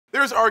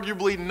There's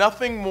arguably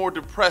nothing more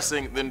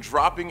depressing than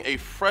dropping a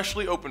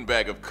freshly opened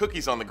bag of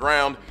cookies on the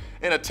ground,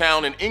 and a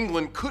town in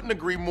England couldn't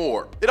agree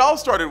more. It all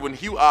started when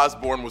Hugh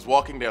Osborn was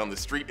walking down the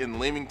street in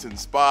Leamington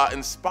Spa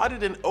and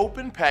spotted an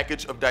open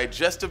package of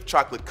Digestive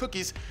chocolate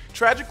cookies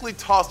tragically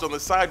tossed on the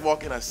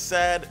sidewalk in a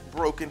sad,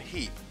 broken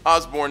heap.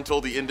 Osborn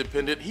told The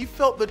Independent he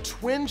felt the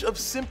twinge of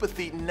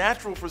sympathy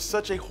natural for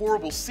such a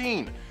horrible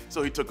scene,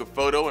 so he took a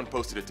photo and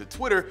posted it to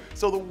Twitter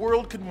so the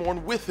world could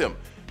mourn with him.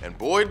 And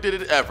boy, did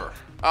it ever.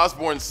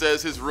 Osborn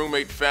says his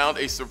roommate found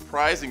a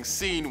surprising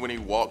scene when he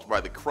walked by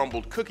the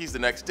crumbled cookies the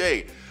next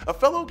day. A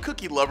fellow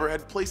cookie lover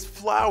had placed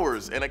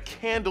flowers and a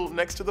candle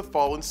next to the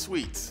fallen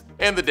sweets.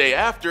 And the day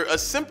after, a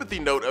sympathy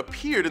note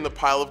appeared in the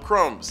pile of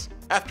crumbs.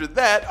 After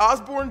that,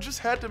 Osborn just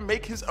had to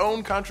make his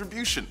own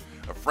contribution.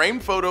 A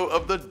framed photo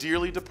of the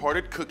dearly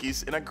departed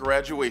cookies in a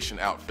graduation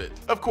outfit.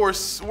 Of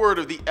course, word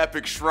of the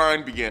epic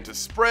shrine began to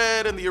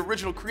spread, and the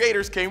original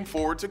creators came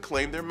forward to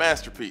claim their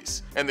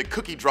masterpiece. And the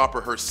cookie dropper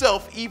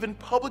herself even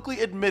publicly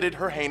admitted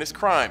her heinous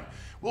crime.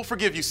 "We'll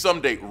forgive you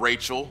someday,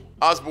 Rachel."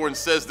 Osborn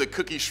says the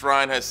cookie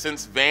shrine has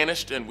since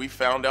vanished, and we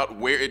found out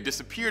where it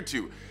disappeared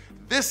to.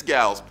 This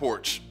gal's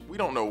porch. We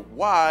don't know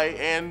why,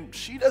 and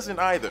she doesn't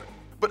either.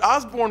 But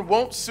Osborn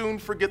won't soon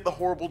forget the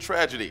horrible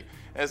tragedy.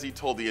 As he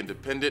told The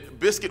Independent,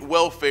 biscuit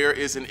welfare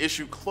is an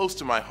issue close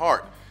to my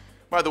heart.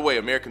 By the way,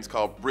 Americans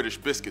call British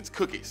biscuits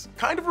cookies.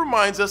 Kind of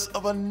reminds us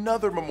of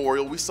another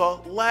memorial we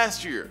saw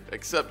last year,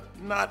 except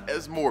not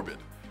as morbid.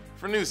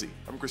 For Newsy,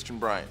 I'm Christian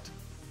Bryant.